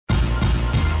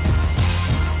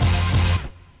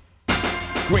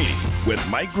Greeny with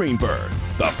Mike Greenberg,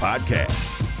 the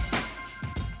podcast.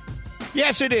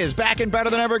 Yes, it is. Back and better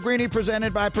than ever. Greeny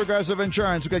presented by Progressive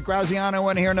Insurance. We've got Graziano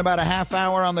in here in about a half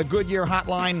hour on the Goodyear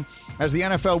hotline as the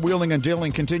NFL wheeling and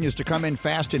dealing continues to come in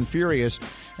fast and furious.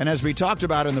 And as we talked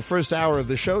about in the first hour of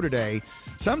the show today,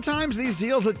 sometimes these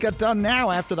deals that get done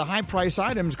now after the high price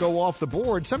items go off the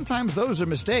board, sometimes those are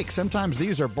mistakes. Sometimes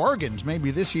these are bargains, maybe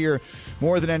this year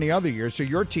more than any other year. So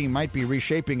your team might be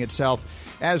reshaping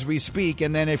itself as we speak.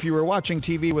 And then if you were watching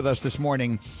TV with us this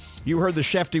morning, you heard the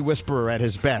Shefty whisperer at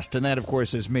his best, and that, of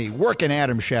course, is me, working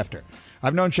Adam Schefter.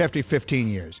 I've known Shefty 15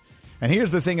 years. And here's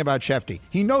the thing about Shefty.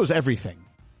 He knows everything.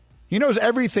 He knows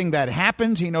everything that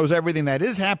happens, he knows everything that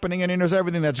is happening, and he knows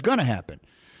everything that's going to happen.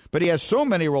 But he has so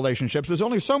many relationships, there's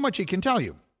only so much he can tell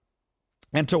you.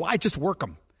 And so I just work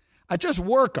him.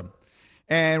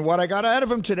 And what I got out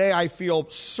of him today, I feel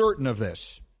certain of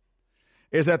this,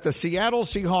 is that the Seattle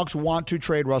Seahawks want to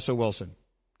trade Russell Wilson.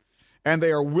 And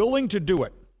they are willing to do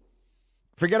it.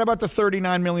 Forget about the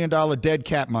 $39 million dead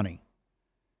cap money.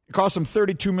 It cost them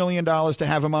 $32 million to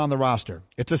have him on the roster.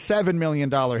 It's a $7 million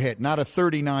hit, not a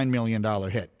 $39 million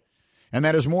hit. And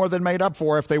that is more than made up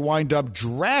for if they wind up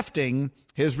drafting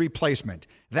his replacement.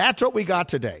 That's what we got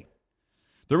today.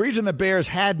 The reason the Bears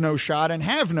had no shot and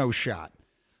have no shot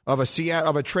of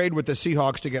a trade with the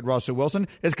Seahawks to get Russell Wilson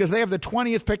is because they have the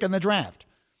 20th pick in the draft.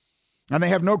 And they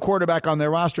have no quarterback on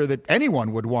their roster that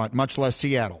anyone would want, much less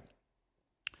Seattle.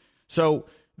 So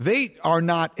they are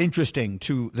not interesting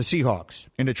to the Seahawks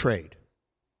in a trade.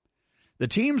 The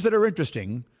teams that are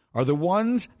interesting are the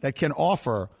ones that can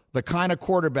offer the kind of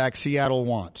quarterback Seattle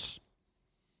wants.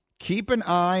 Keep an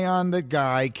eye on the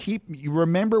guy. You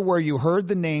remember where you heard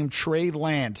the name Trey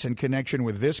Lance in connection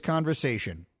with this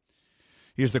conversation.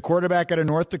 He's the quarterback at a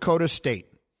North Dakota State,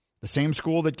 the same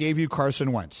school that gave you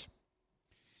Carson Wentz.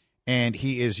 And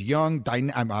he is young.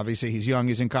 Obviously, he's young.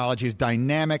 He's in college. He's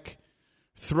dynamic.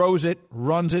 Throws it,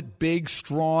 runs it, big,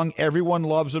 strong. Everyone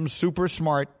loves him, super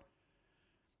smart.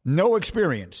 No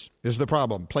experience is the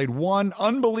problem. Played one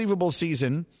unbelievable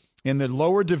season in the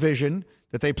lower division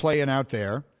that they play in out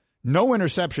there. No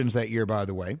interceptions that year, by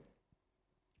the way.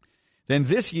 Then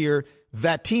this year,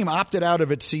 that team opted out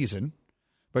of its season,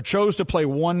 but chose to play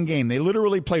one game. They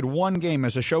literally played one game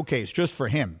as a showcase just for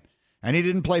him. And he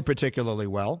didn't play particularly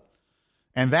well.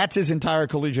 And that's his entire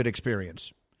collegiate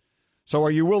experience. So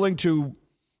are you willing to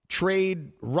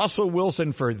trade Russell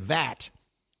Wilson for that?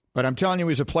 But I'm telling you,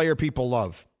 he's a player people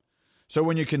love. So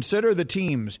when you consider the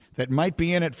teams that might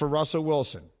be in it for Russell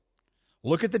Wilson,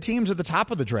 look at the teams at the top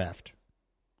of the draft.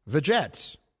 The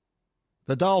Jets,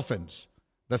 the Dolphins,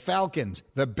 the Falcons,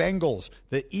 the Bengals,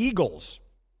 the Eagles.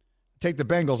 Take the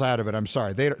Bengals out of it, I'm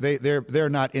sorry. They're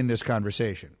not in this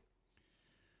conversation.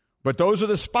 But those are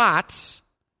the spots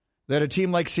that a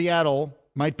team like Seattle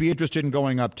might be interested in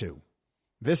going up to.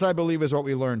 This, I believe, is what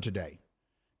we learned today.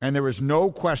 And there is no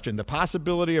question the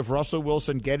possibility of Russell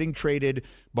Wilson getting traded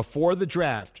before the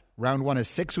draft, round one is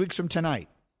 6 weeks from tonight.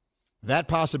 That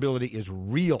possibility is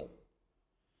real.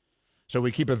 So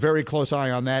we keep a very close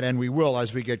eye on that, and we will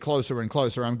as we get closer and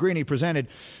closer. I'm Greeny, presented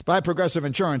by Progressive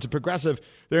Insurance. At Progressive,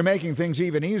 they're making things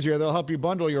even easier. They'll help you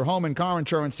bundle your home and car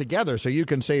insurance together so you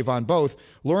can save on both.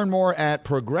 Learn more at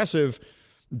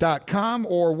progressive.com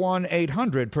or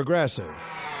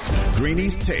 1-800-PROGRESSIVE.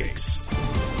 Greeny's Takes.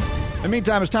 In the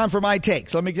meantime, it's time for my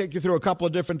takes. Let me take you through a couple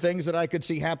of different things that I could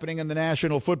see happening in the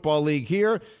National Football League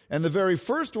here. And the very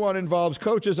first one involves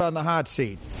coaches on the hot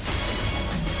seat.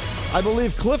 I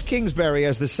believe Cliff Kingsbury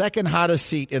has the second hottest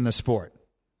seat in the sport.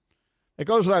 It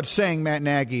goes without saying Matt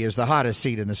Nagy is the hottest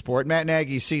seat in the sport. Matt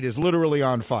Nagy's seat is literally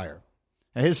on fire.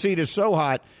 And his seat is so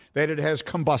hot that it has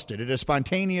combusted. It has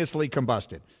spontaneously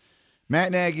combusted.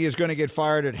 Matt Nagy is going to get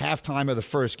fired at halftime of the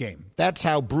first game. That's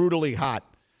how brutally hot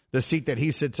the seat that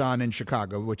he sits on in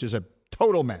Chicago, which is a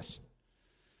total mess.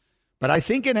 But I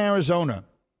think in Arizona,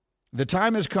 the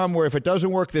time has come where if it doesn't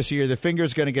work this year, the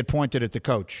finger's going to get pointed at the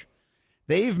coach.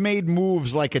 They've made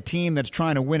moves like a team that's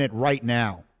trying to win it right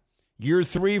now. Year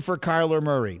 3 for Kyler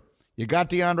Murray. You got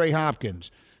DeAndre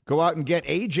Hopkins. Go out and get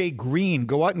A.J. Green.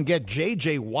 Go out and get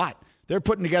J.J. Watt. They're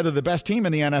putting together the best team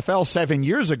in the NFL 7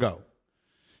 years ago.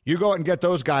 You go out and get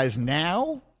those guys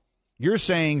now, you're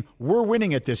saying we're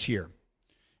winning it this year.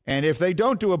 And if they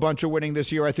don't do a bunch of winning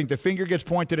this year, I think the finger gets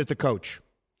pointed at the coach.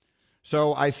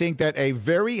 So I think that a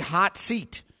very hot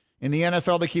seat in the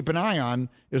NFL to keep an eye on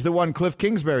is the one Cliff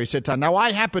Kingsbury sits on. Now,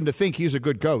 I happen to think he's a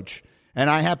good coach, and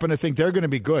I happen to think they're going to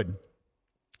be good.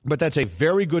 But that's a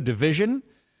very good division.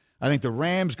 I think the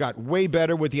Rams got way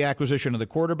better with the acquisition of the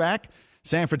quarterback.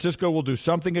 San Francisco will do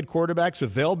something at quarterback, so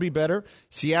they'll be better.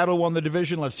 Seattle won the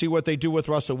division. Let's see what they do with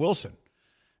Russell Wilson.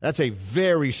 That's a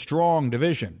very strong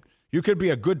division. You could be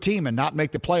a good team and not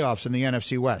make the playoffs in the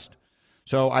NFC West.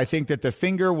 So I think that the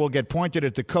finger will get pointed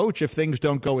at the coach if things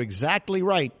don't go exactly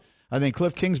right. I think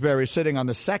Cliff Kingsbury is sitting on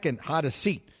the second hottest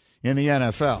seat in the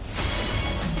NFL.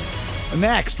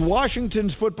 Next,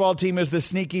 Washington's football team is the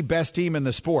sneaky best team in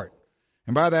the sport.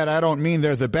 And by that, I don't mean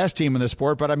they're the best team in the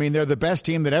sport, but I mean they're the best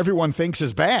team that everyone thinks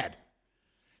is bad.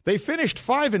 They finished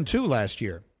 5-2 last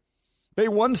year. They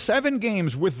won 7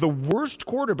 games with the worst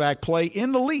quarterback play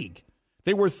in the league.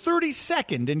 They were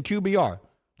 32nd in QBR.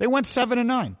 They went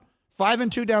 7-9,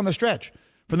 5-2 down the stretch.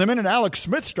 From the minute Alex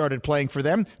Smith started playing for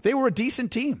them, they were a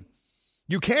decent team.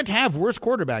 You can't have worse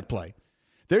quarterback play.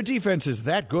 Their defense is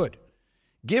that good.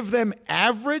 Give them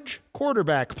average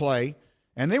quarterback play,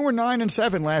 and they were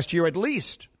 9-7 last year at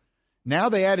least. Now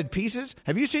they added pieces.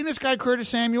 Have you seen this guy, Curtis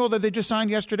Samuel, that they just signed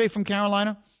yesterday from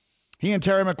Carolina? He and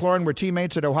Terry McLaurin were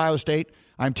teammates at Ohio State.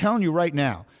 I'm telling you right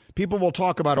now, people will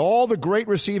talk about all the great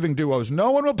receiving duos.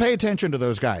 No one will pay attention to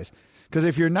those guys because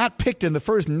if you're not picked in the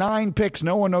first 9 picks,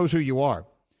 no one knows who you are.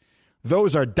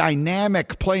 Those are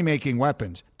dynamic playmaking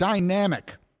weapons.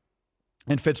 Dynamic.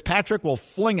 And Fitzpatrick will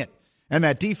fling it. And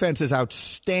that defense is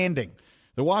outstanding.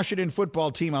 The Washington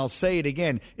football team, I'll say it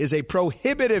again, is a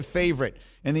prohibitive favorite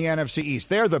in the NFC East.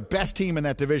 They're the best team in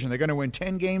that division. They're going to win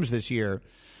 10 games this year.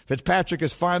 Fitzpatrick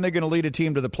is finally going to lead a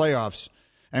team to the playoffs.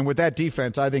 And with that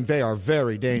defense, I think they are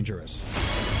very dangerous.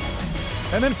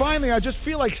 And then finally, I just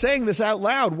feel like saying this out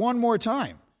loud one more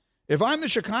time. If I'm the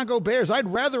Chicago Bears,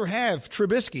 I'd rather have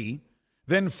Trubisky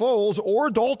than Foles or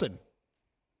Dalton.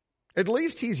 At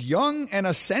least he's young and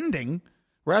ascending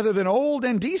rather than old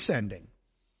and descending.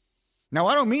 Now,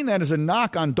 I don't mean that as a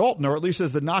knock on Dalton, or at least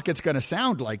as the knock it's going to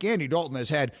sound like. Andy Dalton has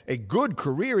had a good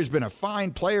career. He's been a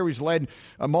fine player. He's led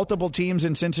multiple teams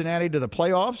in Cincinnati to the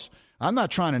playoffs. I'm not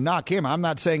trying to knock him. I'm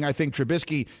not saying I think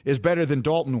Trubisky is better than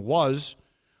Dalton was,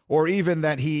 or even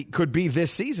that he could be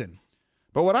this season.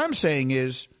 But what I'm saying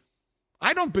is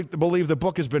I don't believe the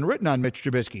book has been written on Mitch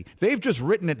Trubisky. They've just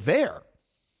written it there.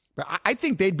 But I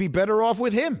think they'd be better off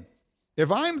with him. If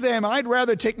I'm them, I'd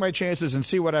rather take my chances and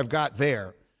see what I've got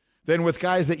there than with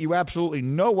guys that you absolutely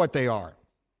know what they are.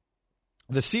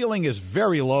 The ceiling is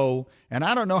very low, and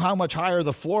I don't know how much higher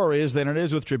the floor is than it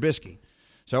is with Trubisky.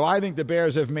 So I think the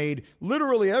Bears have made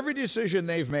literally every decision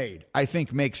they've made, I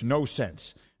think makes no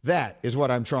sense. That is what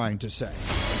I'm trying to say.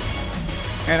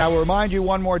 And I will remind you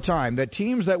one more time that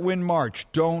teams that win March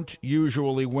don't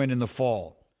usually win in the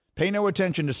fall. Pay no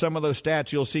attention to some of those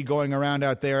stats you'll see going around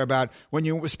out there about when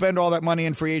you spend all that money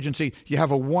in free agency, you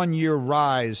have a 1-year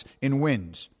rise in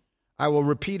wins. I will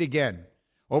repeat again.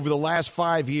 Over the last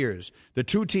 5 years, the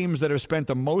 2 teams that have spent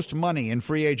the most money in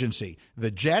free agency,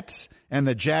 the Jets and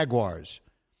the Jaguars,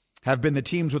 have been the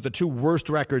teams with the 2 worst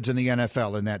records in the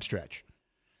NFL in that stretch.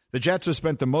 The Jets have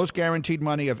spent the most guaranteed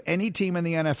money of any team in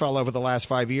the NFL over the last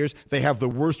 5 years. They have the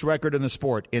worst record in the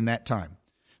sport in that time.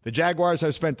 The Jaguars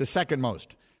have spent the second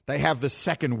most. They have the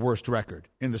second worst record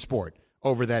in the sport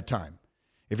over that time.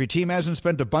 If your team hasn't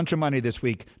spent a bunch of money this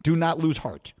week, do not lose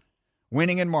heart.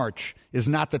 Winning in March is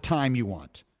not the time you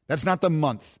want. That's not the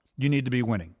month you need to be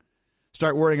winning.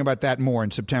 Start worrying about that more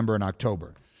in September and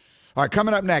October. All right,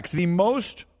 coming up next, the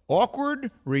most awkward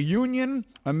reunion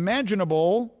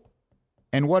imaginable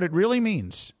and what it really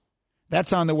means.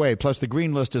 That's on the way. Plus, the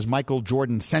green list is Michael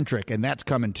Jordan-centric, and that's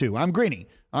coming too. I'm Greeny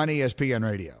on ESPN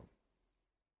Radio.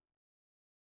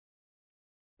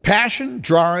 Passion,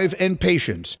 drive, and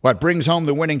patience. What brings home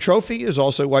the winning trophy is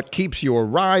also what keeps your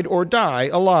ride or die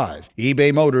alive.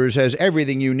 eBay Motors has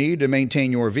everything you need to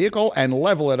maintain your vehicle and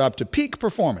level it up to peak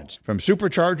performance. From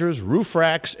superchargers, roof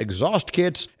racks, exhaust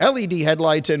kits, LED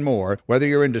headlights, and more. Whether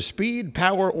you're into speed,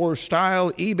 power, or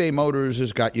style, eBay Motors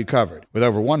has got you covered. With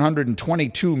over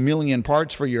 122 million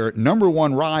parts for your number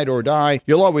one ride or die,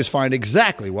 you'll always find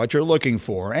exactly what you're looking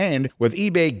for. And with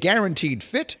eBay Guaranteed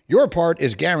Fit, your part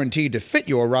is guaranteed to fit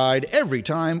your ride every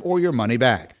time or your money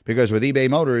back. Because with eBay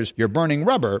Motors, you're burning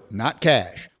rubber, not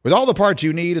cash. With all the parts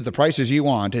you need at the prices you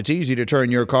want, it's easy to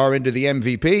turn your car into the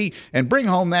MVP and bring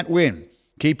home that win.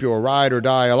 Keep your ride or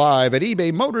die alive at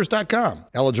ebaymotors.com.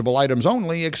 Eligible items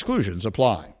only. Exclusions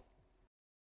apply.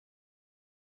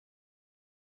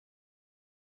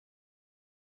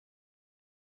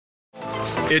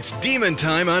 It's Demon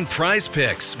Time on Prize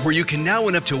Picks, where you can now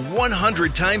win up to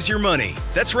 100 times your money.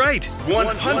 That's right,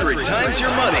 100 times your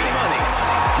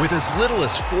money. With as little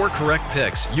as 4 correct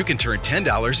picks, you can turn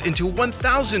 $10 into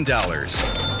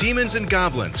 $1,000. Demons and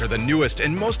Goblins are the newest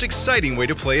and most exciting way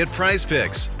to play at Prize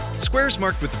Picks. Squares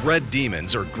marked with red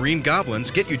demons or green goblins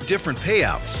get you different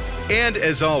payouts. And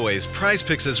as always, Prize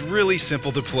Picks is really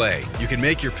simple to play. You can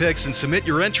make your picks and submit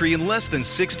your entry in less than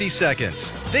 60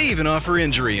 seconds. They even offer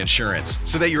injury insurance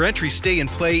so that your entries stay in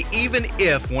play even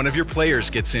if one of your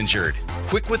players gets injured.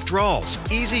 Quick withdrawals,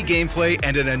 easy gameplay,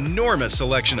 and an enormous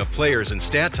selection of players and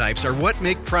stat types are what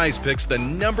make Prize Picks the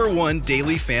 #1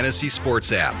 daily fantasy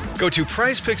sports app. Go to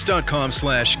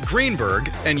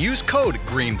prizepicks.com/Greenberg and use code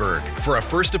Greenberg for a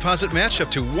first deposit match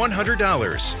up to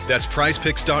 $100. That's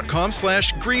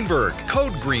prizepicks.com/Greenberg,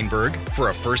 code Greenberg for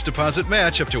a first deposit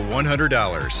match up to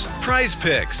 $100. Prize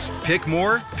Picks. Pick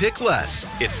more, pick less.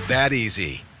 It's that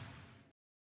easy.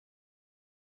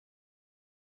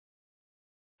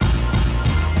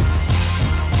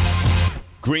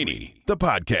 Greeny, the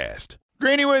podcast.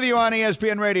 Greeny with you on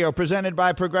ESPN Radio, presented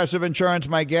by Progressive Insurance.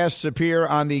 My guests appear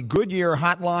on the Goodyear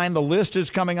Hotline. The list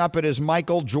is coming up. It is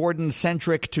Michael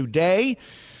Jordan-centric today.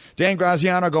 Dan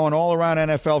Graziano going all around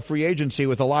NFL free agency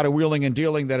with a lot of wheeling and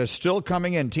dealing that is still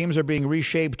coming in. Teams are being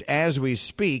reshaped as we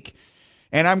speak.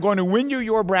 And I'm going to win you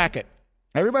your bracket.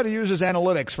 Everybody uses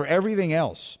analytics for everything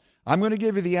else. I'm going to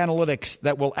give you the analytics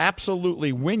that will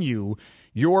absolutely win you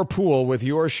your pool with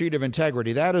your sheet of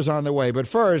integrity. That is on the way. But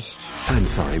first... I'm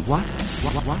sorry, what?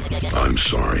 What? I'm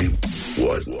sorry.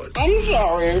 What? I'm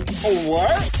sorry.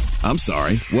 What? I'm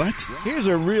sorry. What? Here's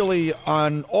a really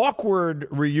awkward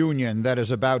reunion that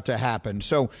is about to happen.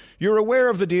 So you're aware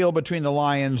of the deal between the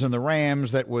Lions and the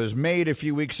Rams that was made a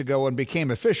few weeks ago and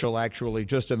became official, actually,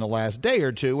 just in the last day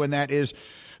or two, and that is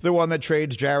the one that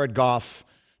trades Jared Goff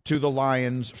to the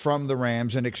Lions from the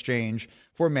Rams in exchange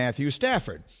for Matthew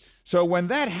Stafford. So when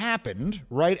that happened,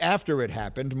 right after it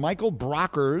happened, Michael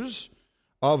Brockers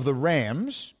of the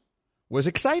Rams was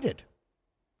excited.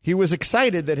 He was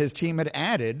excited that his team had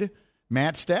added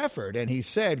Matt Stafford. And he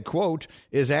said, quote,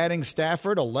 "Is adding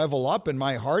Stafford a level up in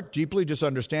my heart, deeply just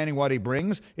understanding what he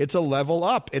brings? It's a level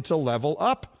up. It's a level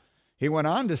up." He went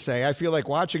on to say, "I feel like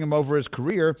watching him over his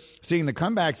career, seeing the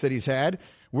comebacks that he's had,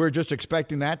 we're just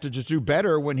expecting that to just do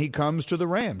better when he comes to the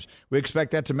Rams. We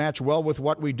expect that to match well with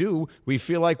what we do. We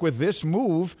feel like with this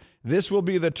move, this will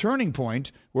be the turning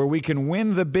point where we can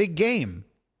win the big game."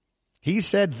 He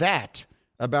said that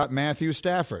about Matthew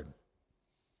Stafford.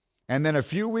 And then a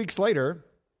few weeks later,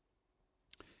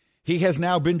 he has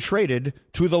now been traded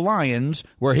to the Lions,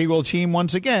 where he will team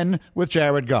once again with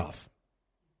Jared Goff.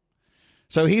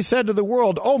 So he said to the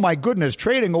world, "Oh my goodness,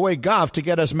 trading away Goff to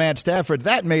get us Matt Stafford,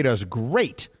 that made us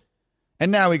great."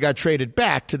 And now he got traded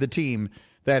back to the team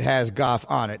that has Goff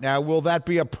on it. Now, will that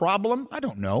be a problem? I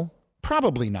don't know.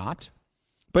 Probably not.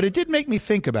 But it did make me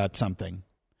think about something.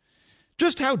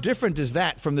 Just how different is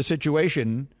that from the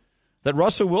situation that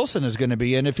Russell Wilson is going to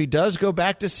be in if he does go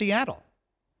back to Seattle?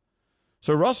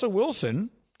 So Russell Wilson,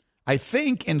 I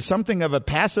think in something of a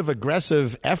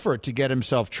passive-aggressive effort to get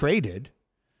himself traded,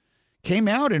 came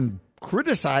out and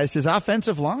criticized his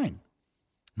offensive line.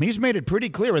 He's made it pretty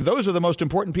clear, and those are the most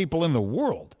important people in the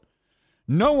world.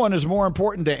 No one is more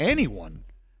important to anyone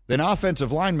than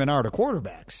offensive linemen are to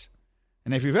quarterbacks.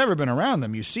 And if you've ever been around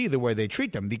them, you see the way they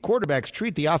treat them. The quarterbacks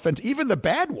treat the offense, even the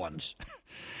bad ones.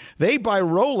 They buy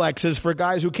Rolexes for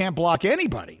guys who can't block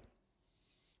anybody.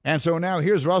 And so now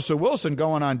here's Russell Wilson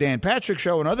going on Dan Patrick's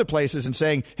show and other places and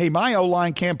saying, "Hey, my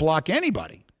O-line can't block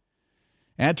anybody.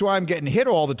 And that's why I'm getting hit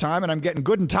all the time, and I'm getting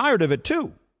good and tired of it,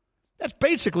 too." That's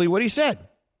basically what he said.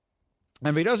 And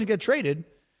if he doesn't get traded,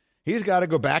 he's got to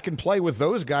go back and play with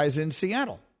those guys in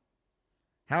Seattle.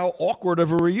 How awkward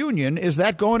of a reunion is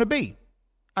that going to be?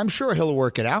 I'm sure he'll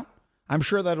work it out. I'm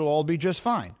sure that'll all be just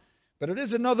fine. But it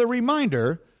is another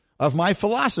reminder of my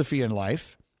philosophy in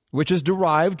life, which is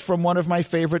derived from one of my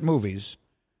favorite movies,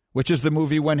 which is the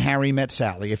movie When Harry Met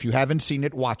Sally. If you haven't seen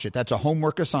it, watch it. That's a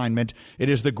homework assignment. It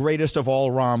is the greatest of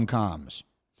all rom-coms.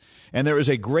 And there is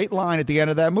a great line at the end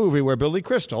of that movie where Billy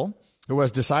Crystal, who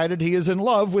has decided he is in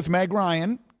love with Meg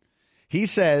Ryan, he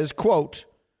says, quote,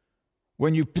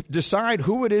 "When you decide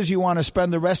who it is you want to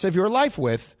spend the rest of your life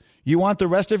with, you want the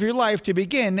rest of your life to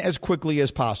begin as quickly as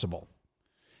possible."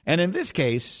 And in this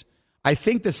case, I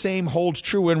think the same holds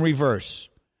true in reverse.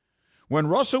 When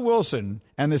Russell Wilson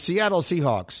and the Seattle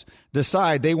Seahawks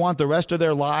decide they want the rest of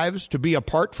their lives to be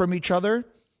apart from each other,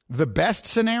 the best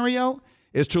scenario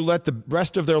is to let the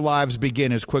rest of their lives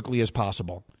begin as quickly as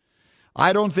possible.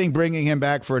 I don't think bringing him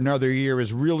back for another year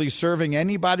is really serving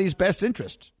anybody's best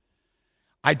interest.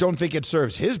 I don't think it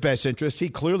serves his best interest. He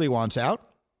clearly wants out.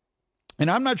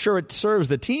 And I'm not sure it serves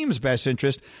the team's best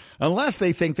interest unless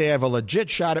they think they have a legit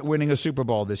shot at winning a Super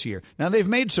Bowl this year. Now, they've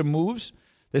made some moves.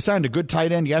 They signed a good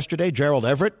tight end yesterday, Gerald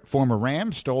Everett, former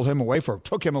Ram, took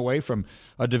him away from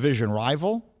a division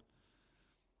rival.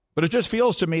 But it just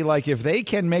feels to me like if they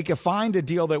can find a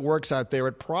deal that works out there,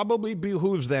 it probably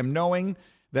behooves them, knowing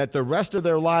that the rest of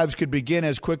their lives could begin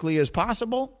as quickly as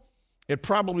possible. It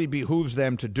probably behooves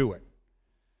them to do it.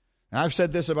 And I've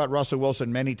said this about Russell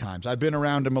Wilson many times. I've been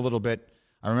around him a little bit.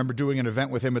 I remember doing an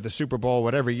event with him at the Super Bowl,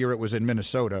 whatever year it was in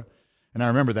Minnesota. And I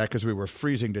remember that because we were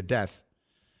freezing to death.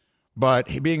 But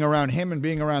being around him and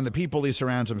being around the people he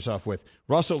surrounds himself with,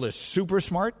 Russell is super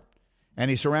smart, and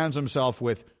he surrounds himself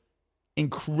with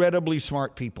incredibly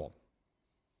smart people,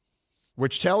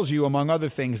 which tells you, among other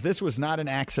things, this was not an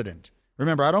accident.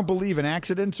 Remember, I don't believe in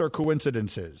accidents or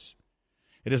coincidences.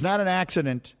 It is not an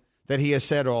accident that he has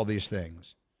said all these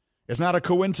things. It's not a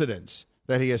coincidence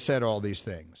that he has said all these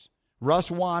things. Russ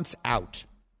wants out.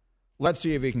 Let's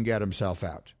see if he can get himself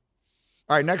out.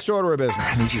 All right, next order of business.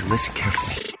 I need you to listen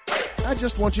carefully. I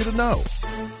just want you to know.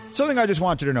 Something I just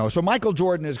want you to know. So Michael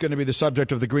Jordan is going to be the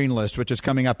subject of the Green List, which is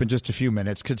coming up in just a few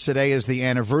minutes, because today is the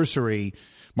anniversary.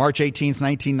 March 18th,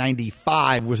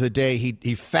 1995 was the day he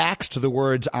faxed the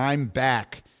words, "I'm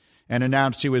back," and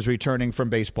announced he was returning from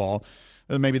baseball.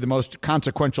 Maybe the most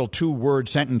consequential two-word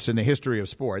sentence in the history of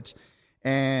sports.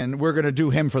 And we're going to do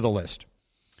him for the list.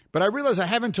 But I realize I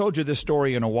haven't told you this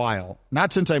story in a while,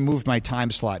 not since I moved my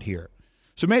time slot here.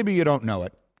 So maybe you don't know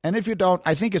it. And if you don't,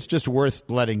 I think it's just worth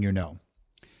letting you know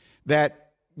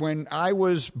that when I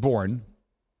was born,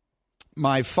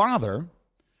 my father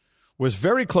was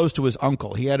very close to his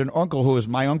uncle. He had an uncle who was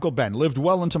my Uncle Ben, lived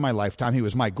well into my lifetime. He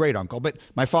was my great uncle, but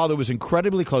my father was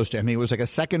incredibly close to him. He was like a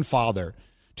second father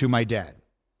to my dad.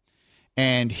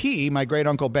 And he, my great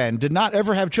Uncle Ben, did not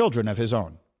ever have children of his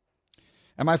own.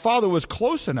 And my father was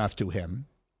close enough to him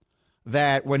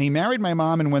that when he married my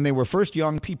mom and when they were first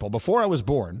young people, before I was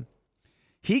born,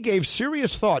 he gave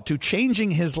serious thought to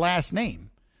changing his last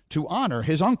name to honor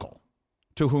his uncle,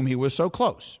 to whom he was so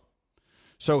close.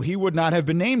 So he would not have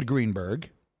been named Greenberg,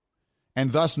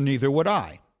 and thus neither would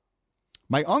I.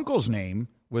 My uncle's name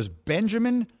was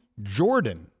Benjamin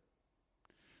Jordan,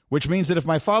 which means that if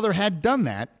my father had done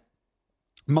that,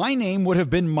 my name would have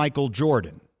been Michael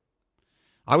Jordan.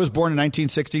 I was born in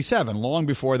 1967. Long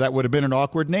before that would have been an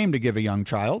awkward name to give a young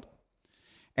child.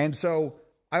 And so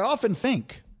I often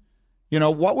think,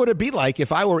 what would it be like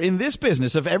if I were in this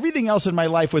business, if everything else in my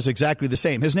life was exactly the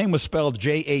same? His name was spelled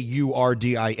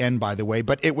Jaurdin, by the way,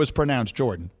 but it was pronounced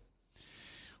Jordan.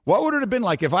 What would it have been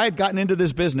like if I had gotten into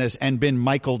this business and been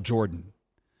Michael Jordan?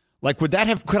 Like, could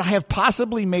I have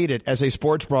possibly made it as a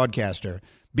sports broadcaster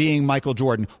being Michael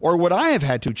Jordan? Or would I have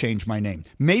had to change my name?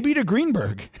 Maybe to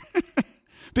Greenberg.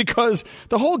 Because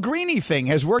the whole Greeny thing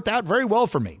has worked out very well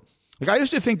for me. Like, I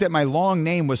used to think that my long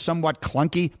name was somewhat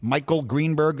clunky, Michael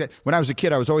Greenberg. When I was a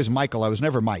kid, I was always Michael. I was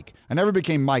never Mike. I never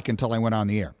became Mike until I went on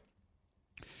the air.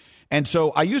 And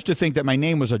so I used to think that my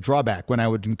name was a drawback when I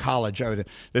was in college.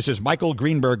 This is Michael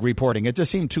Greenberg reporting. It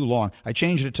just seemed too long. I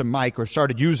changed it to Mike, or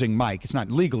started using Mike. It's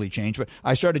not legally changed, but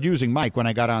I started using Mike when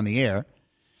I got on the air.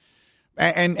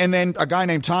 And then a guy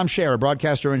named Tom Scher, a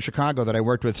broadcaster in Chicago that I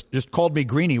worked with, just called me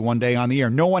Greeny one day on the air.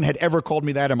 No one had ever called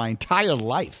me that in my entire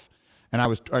life.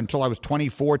 And until I was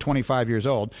 24, 25 years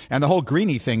old. And the whole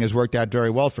Greeny thing has worked out very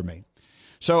well for me.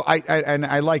 So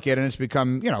I like it, and it's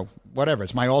become, whatever.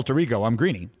 It's my alter ego. I'm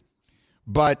Greeny.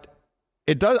 But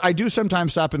I do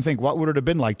sometimes stop and think, what would it have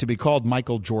been like to be called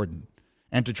Michael Jordan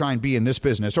and to try and be in this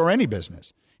business or any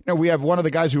business? We have one of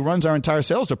the guys who runs our entire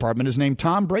sales department is named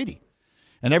Tom Brady.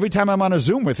 And every time I'm on a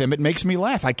Zoom with him, it makes me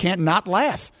laugh. I can't not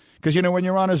laugh. Because, when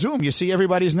you're on a Zoom, you see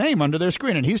everybody's name under their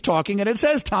screen, and he's talking, and it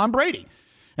says Tom Brady.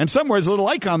 And somewhere there's a little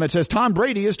icon that says Tom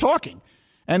Brady is talking.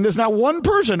 And there's not one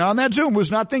person on that Zoom who's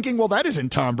not thinking, well, that isn't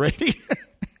Tom Brady.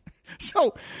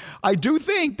 So I do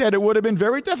think that it would have been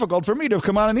very difficult for me to have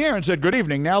come on in the air and said, good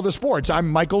evening, now the sports. I'm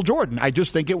Michael Jordan. I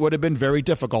just think it would have been very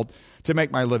difficult to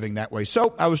make my living that way.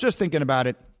 So I was just thinking about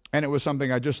it, and it was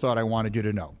something I just thought I wanted you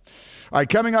to know. All right,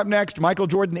 coming up next, Michael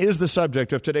Jordan is the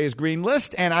subject of today's Green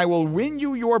List, and I will win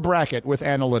you your bracket with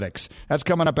analytics. That's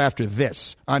coming up after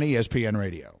this on ESPN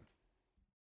Radio.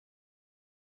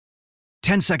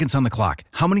 10 seconds on the clock.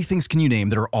 How many things can you name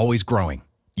that are always growing?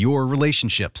 Your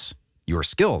relationships, your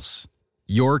skills,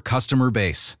 your customer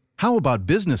base. How about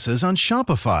businesses on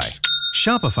Shopify?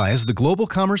 Shopify is the global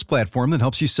commerce platform that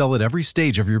helps you sell at every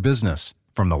stage of your business.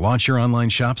 From the launch your online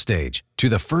shop stage, to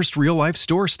the first real-life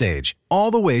store stage,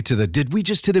 all the way to the did we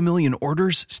just hit 1 million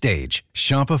orders stage,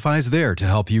 Shopify's there to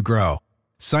help you grow.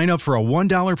 Sign up for a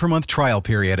 $1 per month trial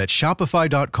period at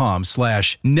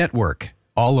shopify.com/network.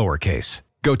 all lowercase.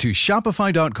 Go to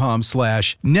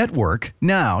shopify.com/network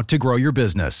now to grow your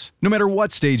business, no matter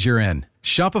what stage you're in.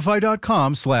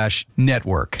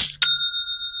 Shopify.com/network.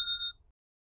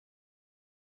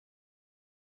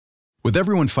 With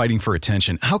everyone fighting for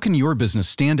attention, how can your business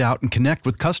stand out and connect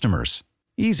with customers?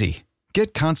 Easy.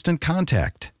 Get Constant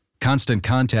Contact. Constant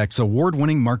Contact's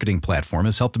award-winning marketing platform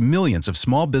has helped millions of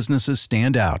small businesses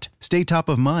stand out, stay top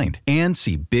of mind, and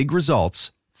see big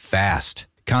results fast.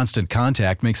 Constant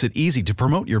Contact makes it easy to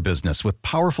promote your business with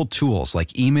powerful tools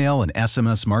like email and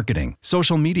SMS marketing,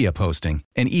 social media posting,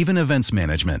 and even events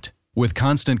management. With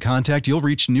Constant Contact, you'll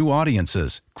reach new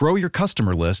audiences, grow your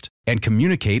customer list, and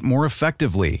communicate more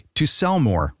effectively to sell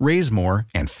more, raise more,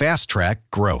 and fast-track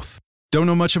growth. Don't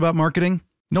know much about marketing?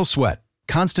 No sweat.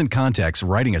 Constant Contact's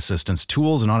writing assistance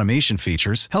tools and automation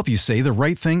features help you say the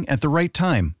right thing at the right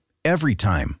time, every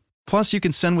time. Plus, you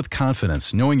can send with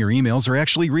confidence, knowing your emails are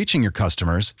actually reaching your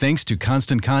customers thanks to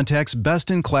Constant Contact's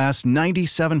best-in-class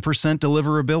 97%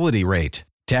 deliverability rate.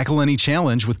 Tackle any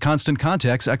challenge with Constant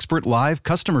Contact's expert live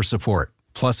customer support.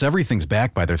 Plus, everything's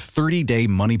backed by their 30-day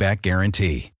money-back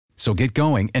guarantee. So get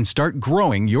going and start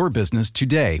growing your business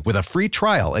today with a free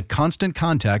trial at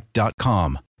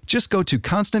ConstantContact.com. Just go to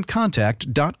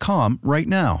ConstantContact.com right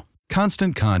now.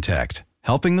 Constant Contact,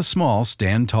 helping the small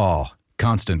stand tall.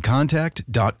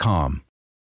 ConstantContact.com.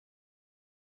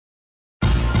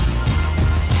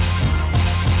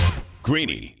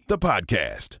 Greeny, the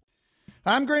podcast.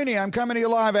 I'm Greeny. I'm coming to you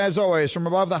live, as always, from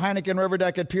above the Heineken River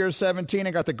deck at Pier 17.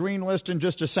 I got the green list in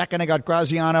just a second. I got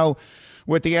Graziano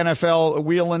with the NFL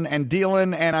wheeling and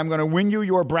dealing, and I'm going to win you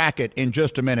your bracket in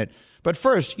just a minute. But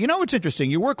first, you know what's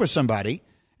interesting? You work with somebody,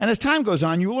 and as time goes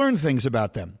on, you learn things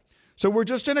about them. So we're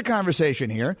just in a conversation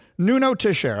here. Nuno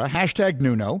Teixeira, hashtag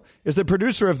Nuno, is the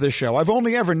producer of this show. I've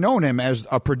only ever known him as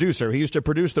a producer. He used to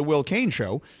produce the Will Kane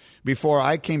Show before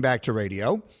I came back to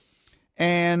radio.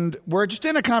 And we're just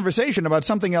in a conversation about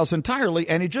something else entirely,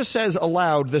 and he just says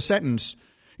aloud the sentence,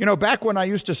 you know, back when I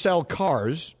used to sell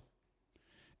cars,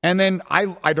 and then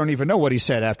I don't even know what he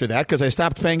said after that because I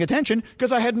stopped paying attention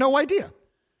because I had no idea.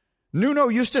 Nuno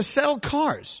used to sell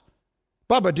cars.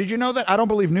 Bubba, did you know that? I don't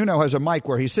believe Nuno has a mic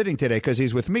where he's sitting today because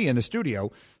he's with me in the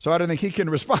studio, so I don't think he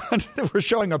can respond. We're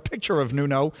showing a picture of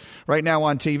Nuno right now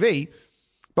on TV.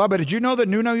 Bubba, did you know that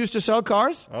Nuno used to sell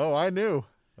cars? Oh, I knew.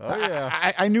 Oh,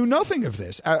 yeah. I knew nothing of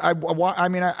this. I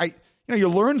mean, you know, you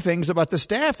learn things about the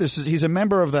staff. He's a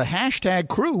member of the hashtag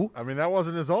crew. I mean, that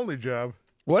wasn't his only job.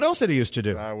 What else did he used to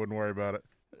do? I wouldn't worry about it.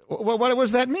 Well, what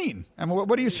does that mean? I mean,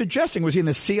 what are you suggesting? Was he in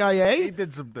the CIA? He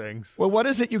did some things. Well, what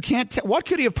is it you can't tell? What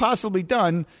could he have possibly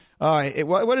done?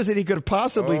 What is it he could have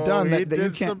possibly done that you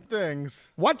can't? He did some things.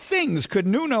 What things could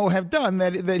Nuno have done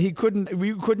that he couldn't?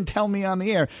 You couldn't tell me on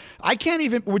the air. I can't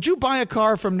even. Would you buy a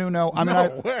car from Nuno? I mean,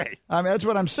 no way. I mean, that's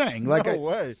what I'm saying. Like, no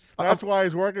way. That's why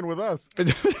he's working with us.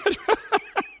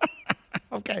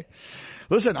 Okay.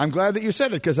 Listen, I'm glad that you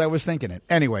said it because I was thinking it.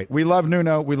 Anyway, we love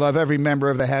Nuno. We love every member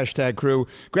of the hashtag crew.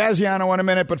 Graziano in a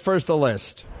minute, but first the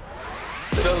list.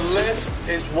 The list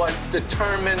is what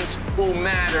determines who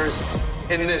matters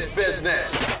in this business.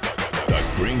 The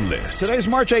Green List. Today's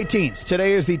March 18th.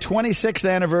 Today is the 26th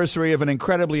anniversary of an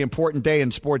incredibly important day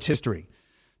in sports history.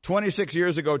 26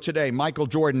 years ago today, Michael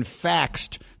Jordan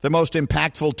faxed the most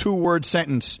impactful two-word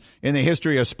sentence in the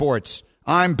history of sports.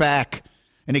 I'm back.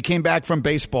 And he came back from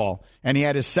baseball, and he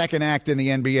had his second act in the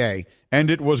NBA,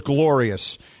 and it was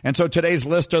glorious. And so today's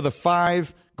list are the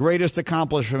 5 greatest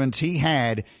accomplishments he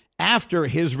had after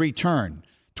his return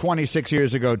 26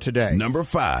 years ago today. Number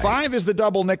 5. 5 is the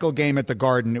double nickel game at the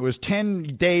Garden. It was 10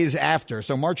 days after,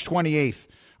 so March 28th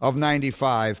of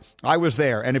 95. I was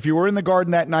there, and if you were in the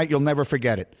Garden that night, you'll never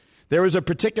forget it. There is a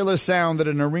particular sound that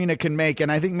an arena can make,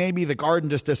 and I think maybe the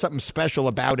Garden just does something special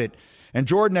about it. And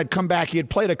Jordan had come back. He had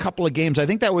played a couple of games. I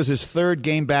think that was his 3rd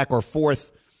game back or 4th.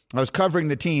 I was covering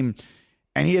the team,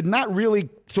 and he had not really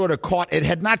sort of caught – it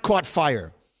had not caught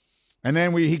fire. And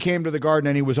then he came to the Garden,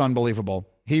 and he was unbelievable.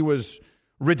 He was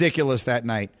ridiculous that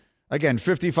night. Again,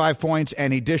 55 points,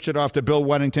 and he dished it off to Bill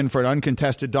Wennington for an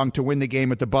uncontested dunk to win the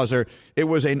game at the buzzer. It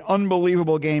was an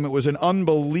unbelievable game. It was an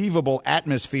unbelievable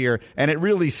atmosphere, and it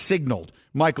really signaled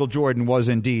Michael Jordan was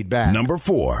indeed back. Number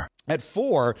 4. At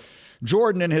 4,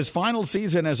 Jordan, in his final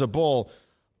season as a Bull,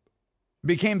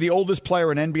 became the oldest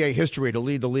player in NBA history to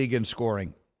lead the league in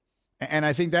scoring. And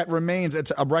I think that remains,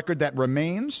 it's a record that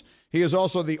remains. He is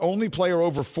also the only player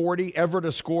over 40 ever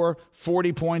to score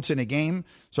 40 points in a game.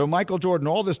 So Michael Jordan,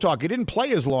 all this talk, he didn't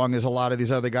play as long as a lot of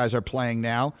these other guys are playing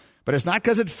now, but it's not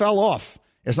because it fell off.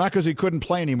 It's not because he couldn't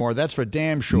play anymore. That's for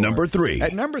damn sure. Number 3.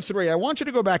 At number 3, I want you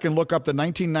to go back and look up the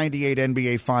 1998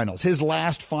 NBA Finals, his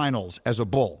last finals as a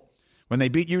Bull, when they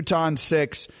beat Utah in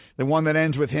 6, the one that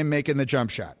ends with him making the jump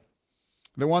shot.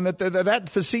 The one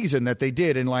that's the season that they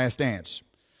did in Last Dance.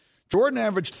 Jordan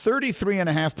averaged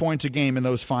 33.5 points a game in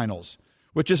those finals,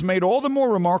 which is made all the more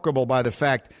remarkable by the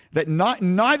fact that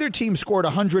neither team scored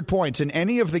 100 points in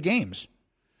any of the games.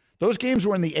 Those games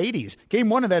were in the 80s. Game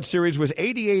 1 of that series was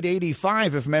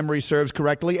 88-85, if memory serves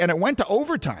correctly, and it went to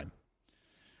overtime.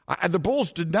 The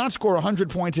Bulls did not score 100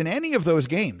 points in any of those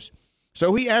games.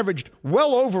 So he averaged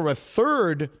well over a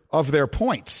third of their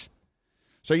points.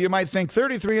 So you might think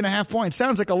 33.5 points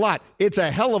sounds like a lot. It's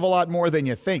a hell of a lot more than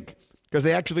you think, because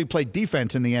they actually played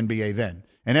defense in the NBA then,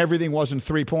 and everything wasn't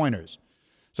three-pointers.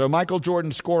 So Michael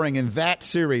Jordan scoring in that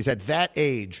series at that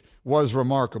age was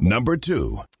remarkable. Number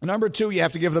 2, you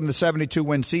have to give them the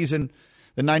 72-win season,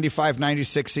 the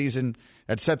 95-96 season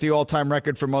that set the all-time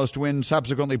record for most wins,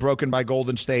 subsequently broken by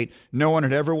Golden State. No one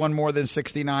had ever won more than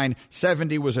 69.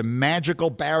 70 was a magical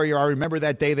barrier. I remember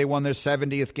that day they won their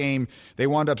 70th game. They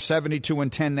wound up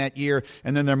 72-10 that year,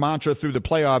 and then their mantra through the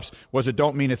playoffs was it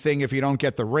don't mean a thing if you don't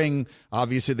get the ring.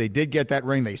 Obviously, they did get that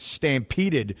ring. They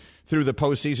stampeded through the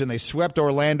postseason. They swept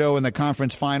Orlando in the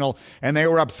conference final, and they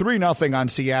were up 3-0 on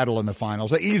Seattle in the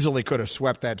finals. They easily could have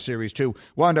swept that series, too.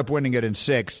 Wound up winning it in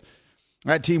 6.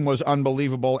 That team was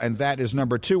unbelievable, and that is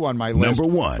number 2 on my list.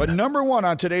 Number 1. But number 1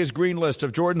 on today's green list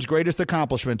of Jordan's greatest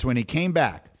accomplishments when he came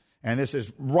back, and this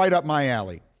is right up my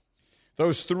alley.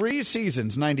 Those 3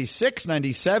 seasons, 96,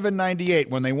 97,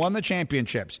 98, when they won the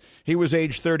championships, he was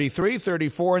age 33,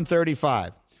 34, and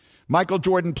 35. Michael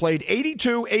Jordan played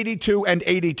 82, 82, and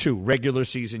 82 regular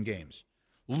season games.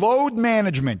 Load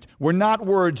management were not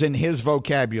words in his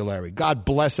vocabulary. God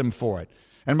bless him for it.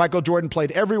 And Michael Jordan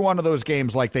played every one of those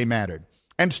games like they mattered,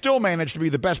 and still managed to be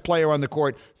the best player on the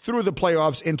court through the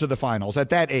playoffs into the finals at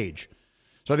that age.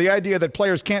 So the idea that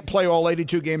players can't play all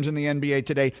 82 games in the NBA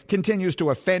today continues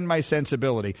to offend my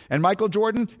sensibility. And Michael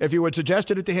Jordan, if you had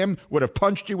suggested it to him, would have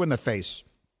punched you in the face.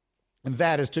 And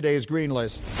that is today's green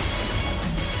list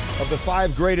of the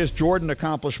 5 greatest Jordan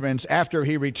accomplishments after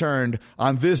he returned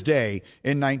on this day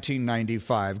in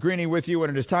 1995. Greeny with you,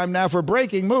 and it is time now for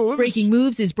Breaking Moves. Breaking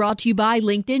Moves is brought to you by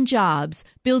LinkedIn Jobs.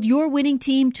 Build your winning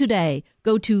team today.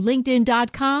 Go to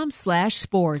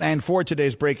linkedin.com/sports. And for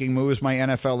today's Breaking Moves, my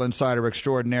NFL insider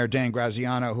extraordinaire, Dan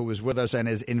Graziano, who is with us and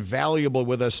is invaluable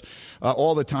with us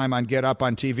all the time on Get Up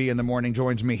on TV in the morning,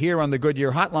 joins me here on the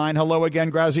Goodyear Hotline. Hello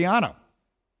again, Graziano.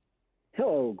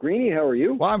 Hello, Greeny. How are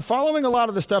you? Well, I'm following a lot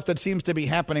of the stuff that seems to be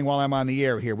happening while I'm on the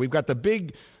air here. We've got the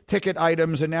big ticket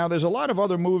items, and now there's a lot of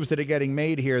other moves that are getting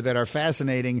made here that are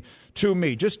fascinating to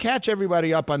me. Just catch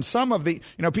everybody up on some of the,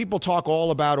 people talk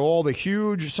all about all the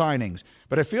huge signings,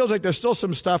 but it feels like there's still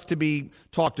some stuff to be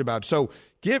talked about. So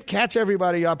catch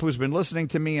everybody up who's been listening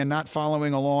to me and not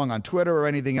following along on Twitter or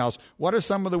anything else. What is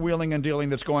some of the wheeling and dealing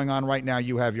that's going on right now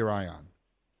you have your eye on?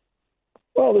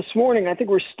 Well, this morning, I think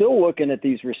we're still looking at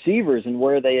these receivers and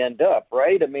where they end up,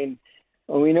 right? I mean,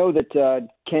 we know that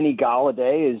Kenny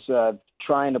Golladay is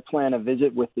trying to plan a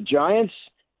visit with the Giants,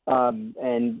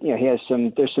 and there's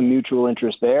some mutual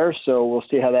interest there, so we'll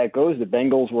see how that goes. The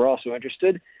Bengals were also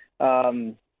interested.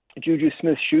 Juju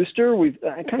Smith-Schuster,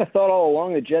 I kind of thought all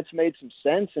along the Jets made some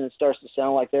sense, and it starts to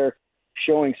sound like they're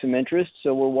showing some interest,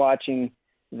 so we're watching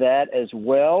that as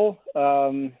well.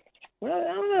 Well,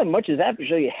 I don't know much has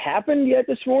actually happened yet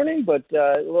this morning, but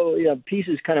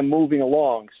pieces kind of moving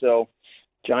along. So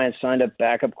Giants signed up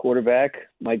backup quarterback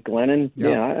Mike Glennon. Yep.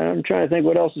 Yeah, I'm trying to think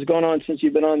what else is going on since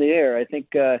you've been on the air. I think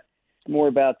more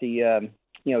about the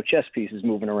chess pieces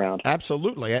moving around.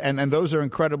 Absolutely, and those are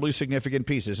incredibly significant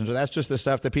pieces, and so that's just the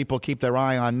stuff that people keep their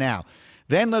eye on now.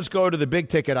 Then let's go to the big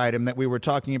ticket item that we were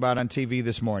talking about on TV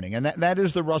this morning, and that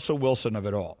is the Russell Wilson of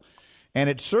it all. And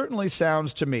it certainly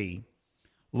sounds to me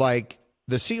like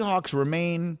the Seahawks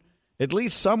remain at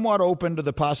least somewhat open to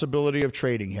the possibility of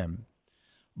trading him,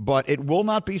 but it will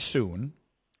not be soon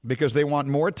because they want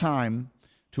more time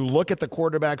to look at the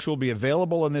quarterbacks who will be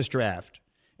available in this draft.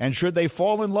 And should they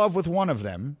fall in love with one of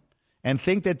them and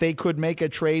think that they could make a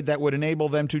trade that would enable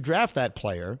them to draft that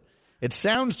player, it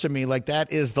sounds to me like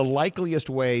that is the likeliest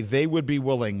way they would be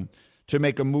willing to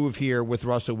make a move here with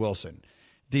Russell Wilson.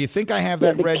 Do you think I have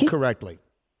that read correctly?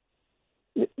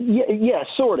 Yeah,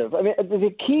 sort of. I mean,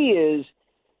 the key is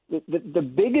the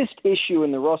biggest issue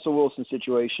in the Russell Wilson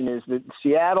situation is that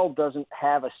Seattle doesn't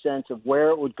have a sense of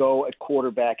where it would go at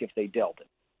quarterback if they dealt it.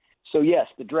 So, yes,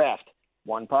 the draft,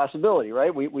 one possibility,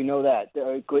 right? We know that.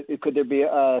 Could there be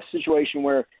a situation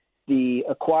where the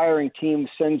acquiring team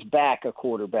sends back a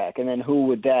quarterback, and then who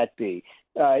would that be?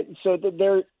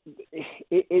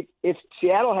 If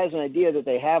Seattle has an idea that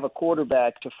they have a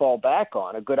quarterback to fall back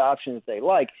on, a good option that they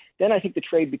like, then I think the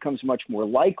trade becomes much more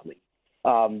likely.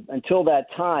 until that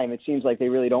time, it seems like they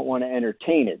really don't want to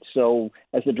entertain it. So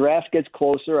as the draft gets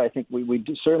closer, I think we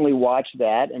do certainly watch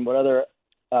that and what other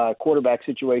quarterback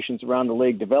situations around the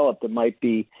league develop that might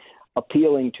be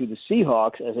appealing to the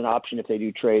Seahawks as an option if they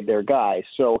do trade their guys.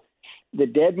 So the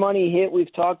dead money hit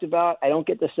we've talked about, I don't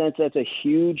get the sense that's a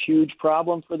huge, huge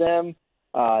problem for them.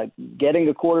 Getting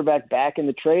a quarterback back in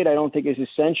the trade, I don't think is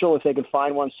essential if they can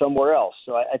find one somewhere else.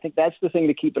 So I think that's the thing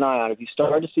to keep an eye on. If you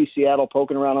start to see Seattle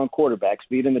poking around on quarterbacks,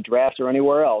 be it in the draft or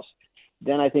anywhere else,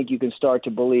 then I think you can start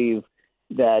to believe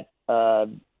that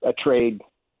a trade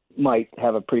might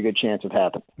have a pretty good chance of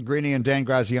happening. Greeny and Dan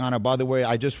Graziano, by the way,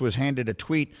 I just was handed a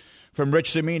tweet from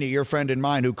Rich Cimini, your friend and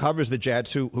mine, who covers the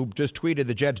Jets, who just tweeted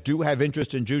the Jets do have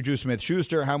interest in Juju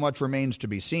Smith-Schuster. How much remains to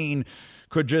be seen?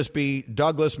 Could just be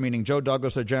Douglas, meaning Joe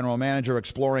Douglas, the general manager,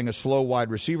 exploring a slow wide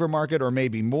receiver market, or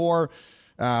maybe more.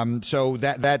 So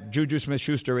that Juju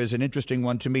Smith-Schuster is an interesting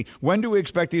one to me. When do we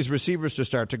expect these receivers to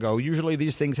start to go? Usually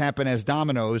these things happen as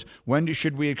dominoes. When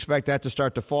should we expect that to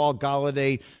start to fall?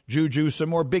 Galladay, Juju, some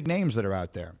more big names that are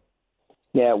out there.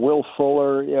 Yeah, Will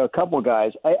Fuller, a couple of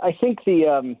guys. I think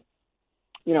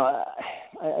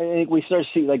I think we start to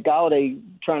see like Galladay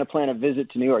trying to plan a visit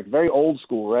to New York. Very old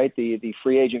school, right? The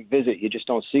free agent visit. You just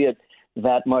don't see it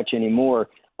that much anymore.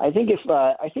 I think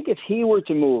if he were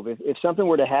to move, if something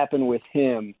were to happen with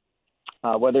him,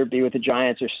 whether it be with the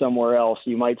Giants or somewhere else,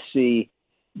 you might see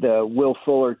the Will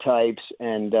Fuller types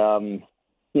and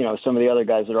some of the other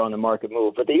guys that are on the market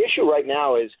move. But the issue right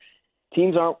now is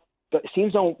teams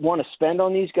don't want to spend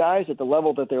on these guys at the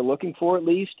level that they're looking for, at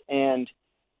least, and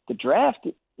the draft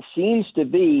seems to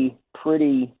be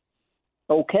pretty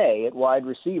okay at wide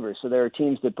receivers. So there are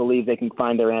teams that believe they can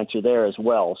find their answer there as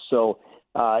well. So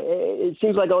it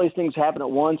seems like all these things happen at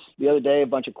once. The other day, a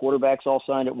bunch of quarterbacks all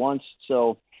signed at once.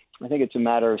 So I think it's a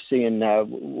matter of seeing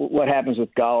what happens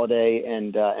with Galladay,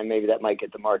 and maybe that might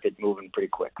get the market moving pretty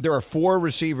quick. There are 4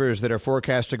 receivers that are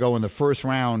forecast to go in the first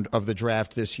round of the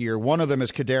draft this year. One of them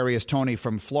is Kadarius Toney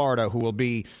from Florida, who will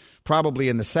be probably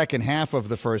in the second half of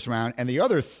the first round. And the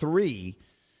other 3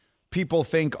 people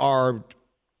think are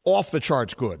off the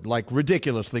charts good, like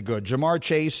ridiculously good. Jamar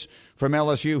Chase from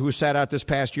LSU, who sat out this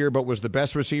past year but was the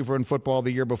best receiver in football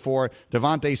the year before.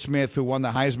 Devontae Smith, who won the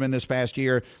Heisman this past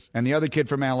year. And the other kid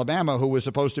from Alabama, who was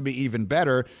supposed to be even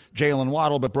better, Jalen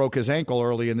Waddle, but broke his ankle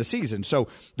early in the season. So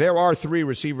there are 3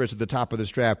 receivers at the top of this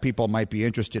draft people might be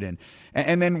interested in.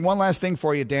 And then one last thing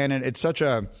for you, Dan, and it's such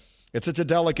a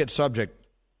delicate subject.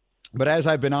 But as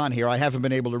I've been on here, I haven't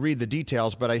been able to read the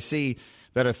details, but I see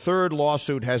that a 3rd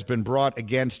lawsuit has been brought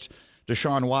against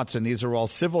Deshaun Watson. These are all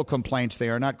civil complaints. They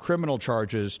are not criminal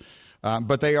charges,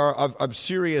 but they are of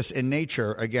serious in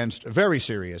nature very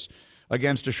serious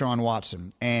against Deshaun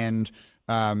Watson. And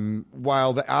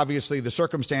while obviously the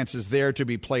circumstances there to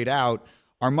be played out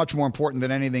are much more important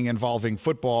than anything involving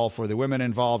football for the women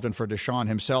involved and for Deshaun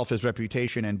himself, his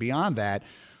reputation, and beyond that,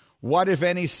 what, if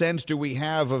any, sense do we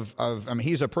have of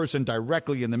he's a person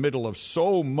directly in the middle of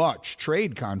so much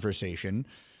trade conversation.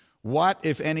 What,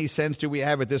 if any, sense do we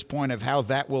have at this point of how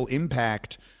that will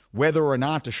impact whether or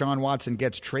not Deshaun Watson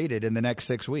gets traded in the next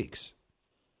 6 weeks?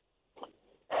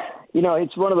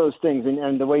 It's one of those things,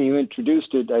 and the way you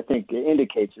introduced it, I think,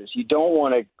 indicates this. You don't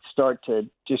want to start to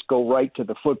just go right to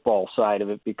the football side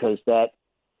of it because that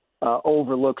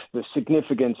overlooks the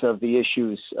significance of the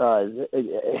issues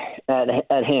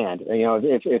at hand.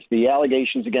 If the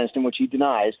allegations against him, which he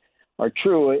denies, are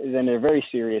true, then they're very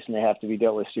serious and they have to be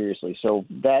dealt with seriously. So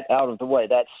that out of the way.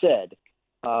 That said,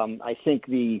 I think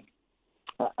we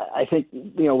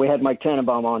had Mike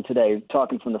Tannenbaum on today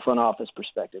talking from the front office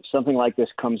perspective. Something like this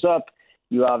comes up,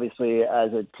 you obviously,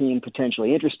 as a team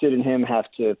potentially interested in him, have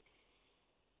to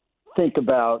think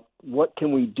about what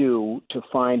can we do to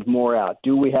find more out.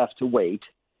 Do we have to wait?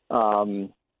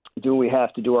 Do we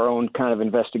have to do our own kind of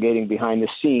investigating behind the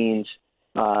scenes?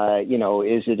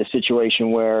 Is it a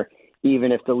situation where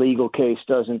even if the legal case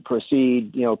doesn't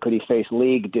proceed, could he face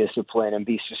league discipline and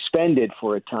be suspended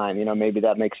for a time? Maybe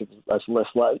that makes us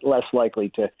less likely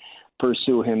to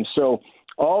pursue him. So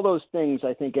all those things,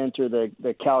 I think, enter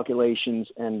the calculations,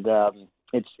 and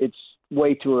it's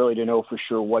way too early to know for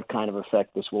sure what kind of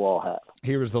effect this will all have.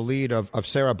 Here is the lead of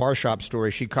Sarah Barshop's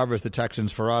story. She covers the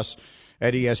Texans for us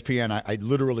at ESPN. I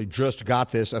literally just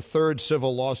got this. A 3rd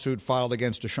civil lawsuit filed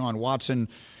against Deshaun Watson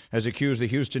has accused the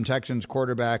Houston Texans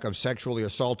quarterback of sexually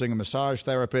assaulting a massage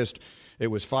therapist. It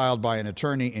was filed by an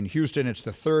attorney in Houston. It's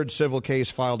the 3rd civil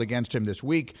case filed against him this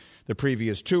week. The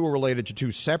previous 2 were related to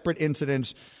 2 separate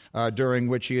incidents during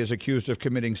which he is accused of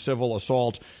committing civil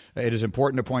assault. It is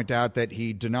important to point out that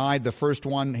he denied the first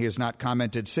one. He has not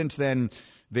commented since then.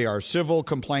 They are civil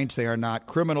complaints. They are not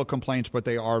criminal complaints, but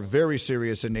they are very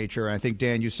serious in nature. And I think,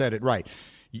 Dan, you said it right.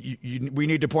 We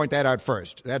need to point that out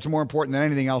first. That's more important than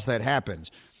anything else that happens.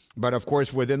 But, of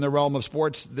course, within the realm of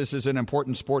sports, this is an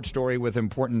important sports story with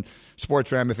important sports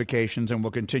ramifications, and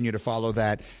we'll continue to follow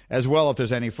that as well. If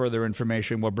there's any further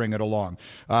information, we'll bring it along.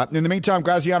 In the meantime,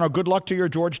 Graziano, good luck to your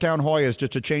Georgetown Hoyas,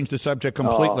 just to change the subject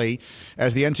completely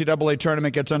as the NCAA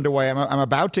tournament gets underway. I'm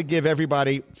about to give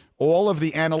everybody all of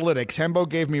the analytics. Hembo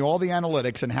gave me all the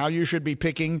analytics and how you should be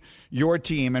picking your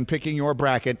team and picking your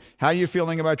bracket. How are you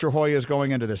feeling about your Hoyas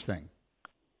going into this thing?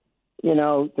 You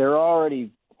know,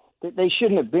 they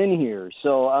shouldn't have been here.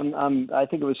 So I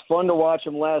think it was fun to watch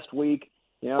them last week.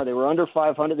 You know, they were under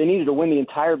 500. They needed to win the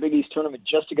entire Big East tournament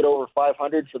just to get over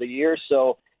 500 for the year.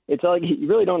 So it's like you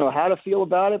really don't know how to feel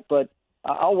about it, but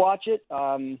I'll watch it.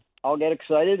 I'll get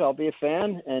excited. I'll be a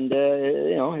fan, and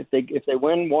you know, if they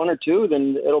win one or two,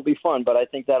 then it'll be fun. But I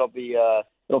think that'll be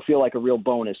it'll feel like a real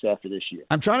bonus after this year.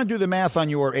 I'm trying to do the math on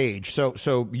your age.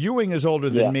 So Ewing is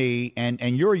older than me, and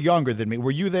you're younger than me.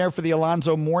 Were you there for the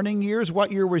Alonzo Mourning years?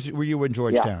 What year were you in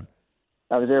Georgetown?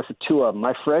 Yeah. I was there for two of them.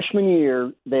 My freshman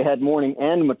year, they had Mourning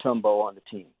and Mutombo on the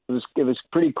team. It was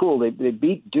pretty cool. They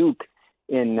beat Duke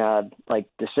in like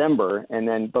December,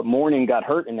 but Mourning got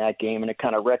hurt in that game, and it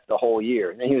kind of wrecked the whole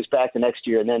year. And then he was back the next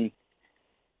year, and then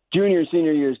junior and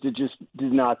senior years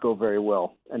did not go very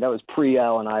well, and that was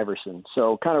pre-Allen Iverson.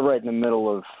 So kind of right in the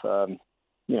middle of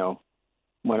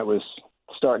when it was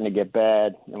starting to get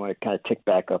bad and when it kind of ticked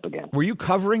back up again. Were you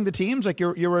covering the teams? Like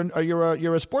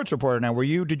you're a sports reporter now.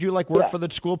 Did you like work for the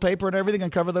school paper and everything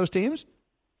and cover those teams?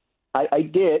 I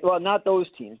did. Well, not those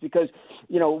teams, because,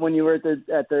 you know, when you were at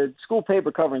the school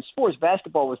paper covering sports,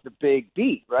 basketball was the big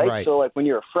beat, right? So, like, when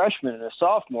you're a freshman and a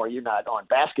sophomore, you're not on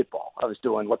basketball. I was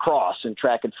doing lacrosse and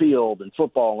track and field and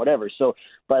football and whatever. So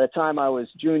by the time I was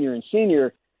junior and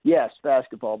senior, yes,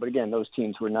 basketball. But, again, those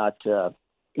teams were not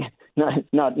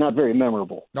very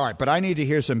memorable. All right, but I need to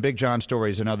hear some Big John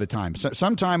stories another time.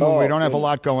 Sometime when we don't have a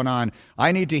lot going on,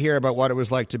 I need to hear about what it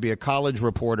was like to be a college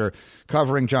reporter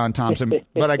covering John Thompson.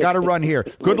 But I got to run here.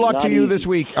 Good luck to you this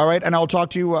week, all right? And I'll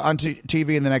talk to you on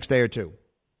TV in the next day or two.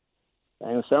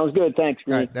 Sounds good. Thanks,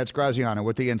 Greeny. All right, that's Graziano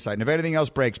with the insight. And if anything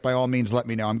else breaks, by all means, let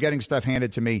me know. I'm getting stuff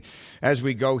handed to me as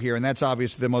we go here, and that's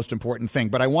obviously the most important thing.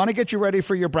 But I want to get you ready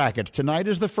for your brackets. Tonight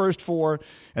is the first four,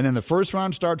 and then the first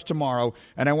round starts tomorrow,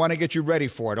 and I want to get you ready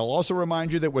for it. I'll also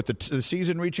remind you that with the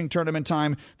season reaching tournament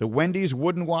time, the Wendy's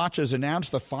Wooden Watch has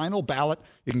announced the final ballot.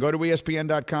 You can go to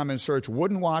ESPN.com and search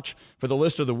Wooden Watch for the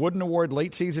list of the Wooden Award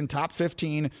late season top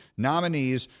 15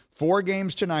 nominees. 4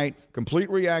 games tonight, complete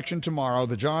reaction tomorrow.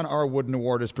 The John R. Wooden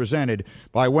Award is presented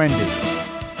by Wendy. All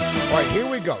right, here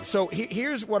we go. So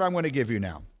here's what I'm going to give you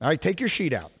now. All right, take your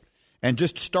sheet out and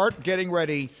just start getting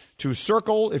ready to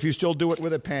circle, if you still do it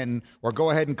with a pen, or go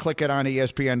ahead and click it on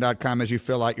ESPN.com as you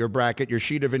fill out your bracket, your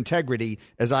sheet of integrity,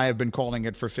 as I have been calling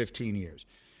it for 15 years.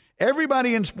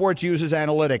 Everybody in sports uses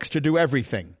analytics to do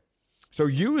everything. So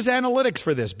use analytics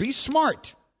for this. Be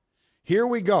smart. Here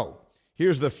we go.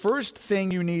 Here's the first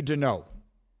thing you need to know.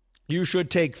 You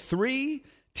should take 3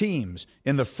 teams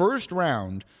in the first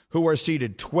round who are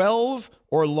seeded 12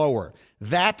 or lower.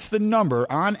 That's the number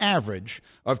on average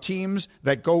of teams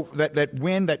that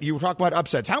win, that you talk about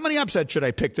upsets. How many upsets should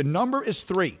I pick? The number is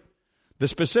 3. The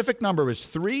specific number is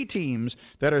 3 teams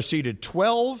that are seeded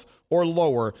 12 or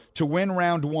lower to win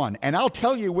round 1. And I'll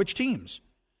tell you which teams.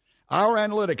 Our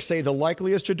analytics say the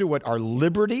likeliest to do it are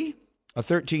Liberty, a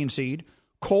 13 seed,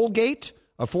 Colgate,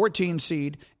 a 14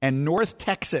 seed, and North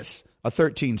Texas, a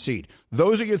 13 seed.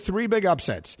 Those are your 3 big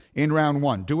upsets in round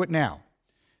 1. Do it now.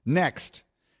 Next,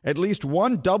 at least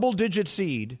one double-digit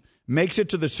seed makes it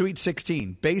to the Sweet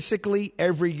 16, basically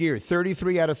every year,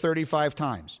 33 out of 35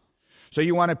 times. So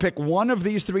you want to pick one of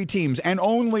these 3 teams, and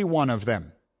only one of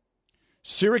them.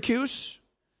 Syracuse,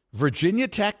 Virginia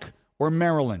Tech, or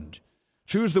Maryland.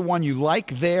 Choose the one you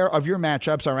like there of your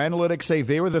matchups. Our analytics say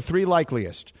they were the 3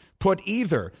 likeliest. Put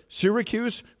either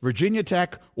Syracuse, Virginia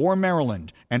Tech, or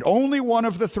Maryland, and only one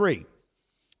of the 3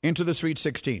 into the Sweet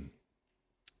 16.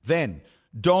 Then,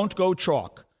 don't go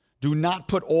chalk. Do not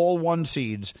put all 1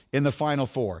 seeds in the Final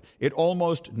Four. It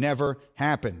almost never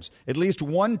happens. At least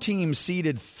one team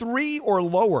seeded 3 or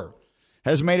lower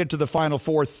has made it to the Final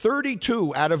Four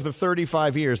 32 out of the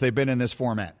 35 years they've been in this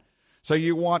format. So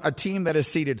you want a team that is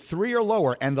seeded 3 or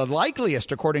lower, and the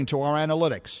likeliest, according to our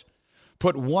analytics,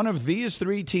 put one of these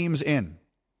 3 teams in.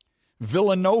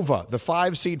 Villanova, the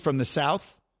 5 seed from the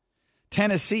South,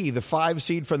 Tennessee, the 5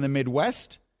 seed from the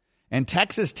Midwest, and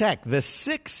Texas Tech, the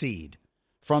 6 seed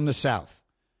from the South.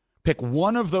 Pick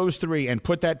one of those 3 and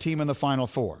put that team in the Final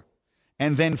Four.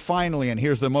 And then finally, and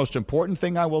here's the most important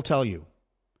thing I will tell you,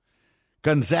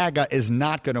 Gonzaga is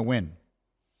not going to win.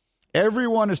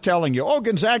 Everyone is telling you, oh,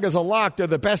 Gonzaga's a lock. They're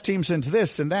the best team since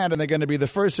this and that, and they're going to be the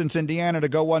first since Indiana to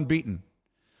go unbeaten.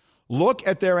 Look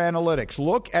at their analytics.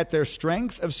 Look at their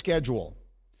strength of schedule.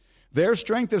 Their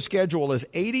strength of schedule is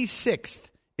 86th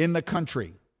in the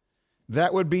country.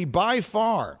 That would be by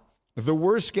far the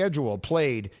worst schedule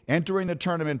played entering the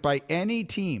tournament by any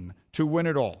team to win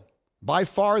it all. By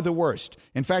far the worst.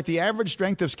 In fact, the average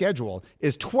strength of schedule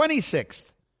is 26th.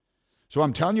 So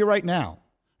I'm telling you right now,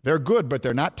 they're good, but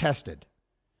they're not tested.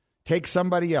 Take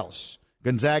somebody else.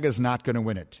 Gonzaga's not going to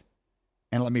win it.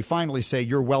 And let me finally say,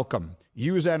 you're welcome.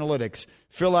 Use analytics,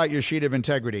 fill out your sheet of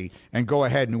integrity, and go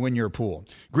ahead and win your pool.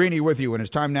 Greeny with you, and it's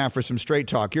time now for some straight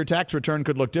talk. Your tax return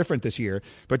could look different this year,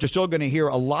 but you're still going to hear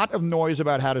a lot of noise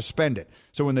about how to spend it.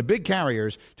 So when the big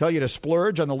carriers tell you to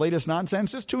splurge on the latest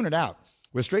nonsense, just tune it out.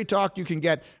 With Straight Talk, you can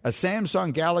get a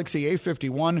Samsung Galaxy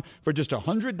A51 for just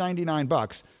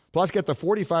 $199. Plus, get the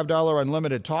 $45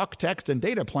 unlimited talk, text, and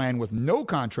data plan with no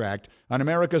contract on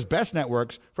America's best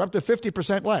networks for up to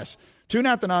 50% less. Tune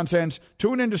out the nonsense.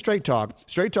 Tune into Straight Talk.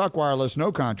 Straight Talk Wireless,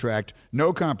 no contract,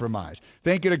 no compromise.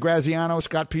 Thank you to Graziano,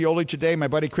 Scott Pioli today, my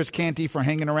buddy Chris Canty for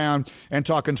hanging around and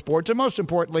talking sports. And most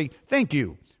importantly, thank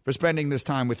you for spending this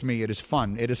time with me. It is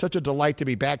fun. It is such a delight to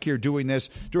be back here doing this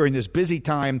during this busy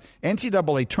time.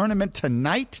 NCAA tournament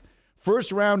tonight.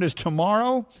 First round is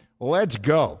tomorrow. Let's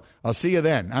go. I'll see you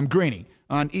then. I'm Greeny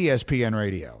on ESPN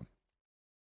Radio.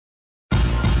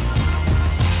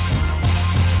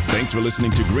 Thanks for listening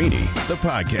to Greeny, the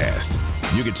podcast.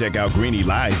 You can check out Greeny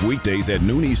live weekdays at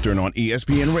noon Eastern on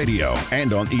ESPN Radio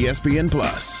and on ESPN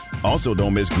Plus. Also,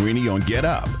 don't miss Greeny on Get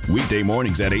Up, weekday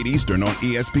mornings at 8 Eastern on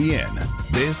ESPN.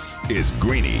 This is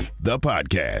Greeny, the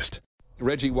podcast.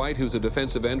 Reggie White, who's a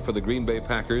defensive end for the Green Bay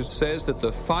Packers, says that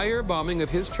the firebombing of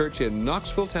his church in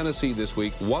Knoxville, Tennessee this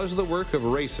week was the work of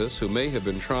racists who may have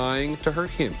been trying to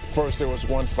hurt him. First there was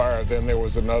one fire, then there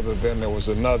was another, then there was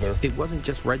another. It wasn't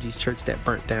just Reggie's church that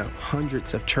burnt down.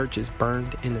 Hundreds of churches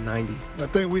burned in the 90s. I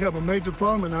think we have a major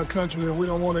problem in our country that we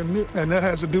don't want to admit, and that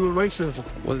has to do with racism.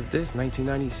 Was this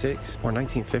 1996 or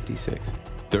 1956?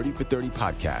 30 for 30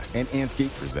 podcast and Anscape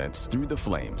presents Through the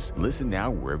Flames. Listen now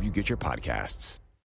wherever you get your podcasts.